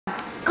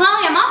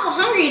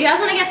hungry. Do you guys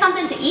want to get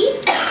something to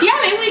eat? Yeah,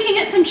 maybe we can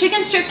get some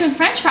chicken strips and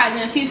french fries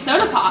and a few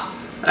soda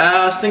pops.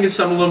 I was thinking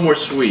something a little more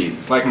sweet.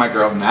 Like my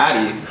girl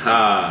Maddie.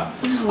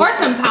 Or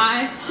some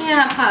pie.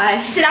 Yeah, pie.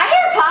 Did I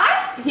hear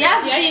pie?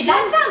 Yeah, you did.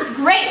 That sounds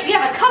great. We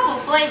have a couple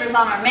flavors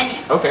on our menu.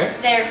 Okay.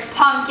 There's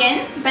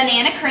pumpkin,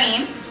 banana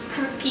cream,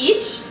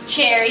 peach,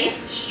 cherry,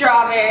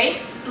 strawberry,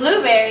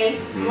 blueberry,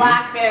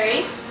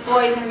 blackberry,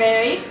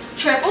 boysenberry,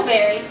 triple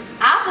berry,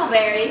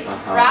 appleberry,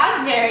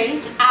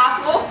 raspberry,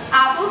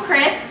 apple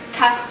crisp,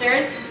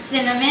 custard,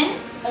 cinnamon,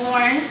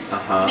 orange,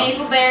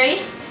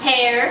 mapleberry,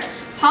 pear,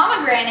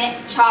 pomegranate,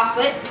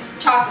 chocolate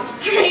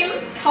cream,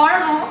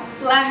 caramel,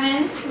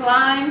 lemon,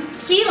 lime,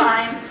 key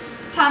lime,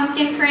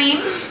 pumpkin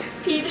cream,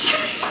 peach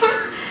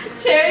cream,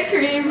 cherry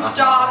cream,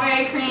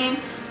 strawberry cream,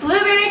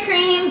 blueberry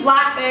cream,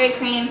 blackberry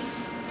cream,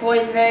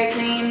 boysenberry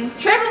cream,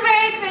 triple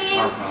berry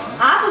cream,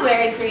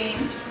 appleberry cream,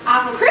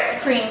 apple crisp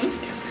cream,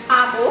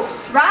 apple,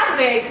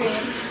 raspberry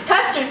cream,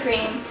 custard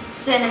cream,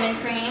 cinnamon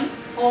cream,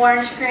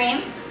 orange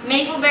cream,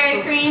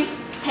 mapleberry cream,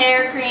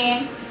 pear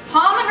cream,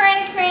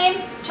 pomegranate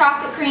cream,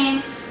 chocolate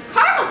cream,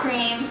 caramel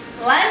cream,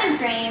 lemon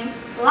cream,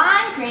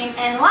 lime cream,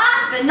 and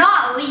last but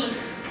not least,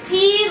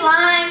 key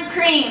lime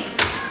cream.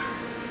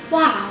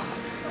 Wow.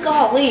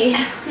 Golly. I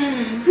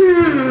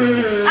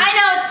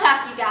know it's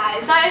tough, you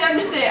guys. I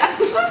understand.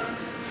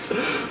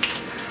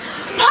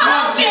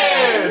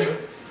 Pumpkin!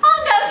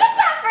 I'll go get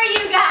that for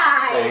you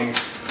guys.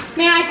 Thanks.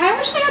 Man, I kind of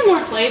wish they had more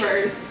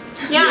flavors.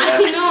 Yeah,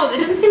 I know. It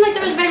doesn't seem like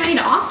there was very many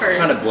to offer.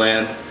 Kind of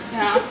bland.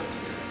 Yeah.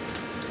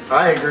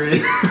 I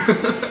agree.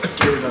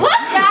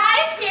 Look,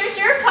 guys, here's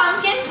your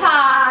pumpkin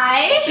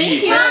pie.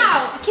 Gee, Wow.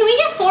 thanks. Can we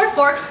get 4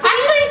 forks, please?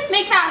 Actually,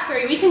 make that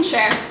 3. We can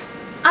share.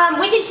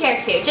 We can share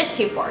 2. Just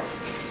 2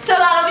 forks. So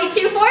that'll be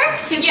 2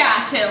 forks?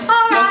 Yeah, 2.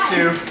 All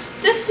right.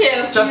 Just two. Just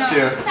 2. Just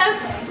two.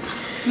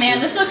 Okay. Man,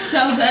 this looks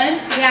so good.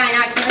 Yeah, I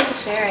know. I can't wait to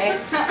share it.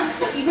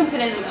 You can put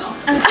it in the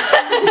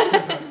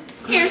middle.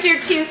 Here's your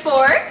 2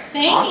 forks.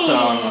 Thanks.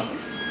 Awesome.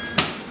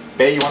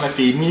 Bae, you want to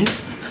feed me?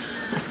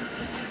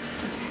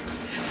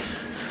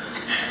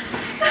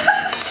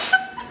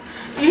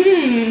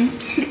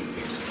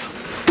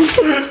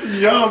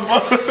 Yum.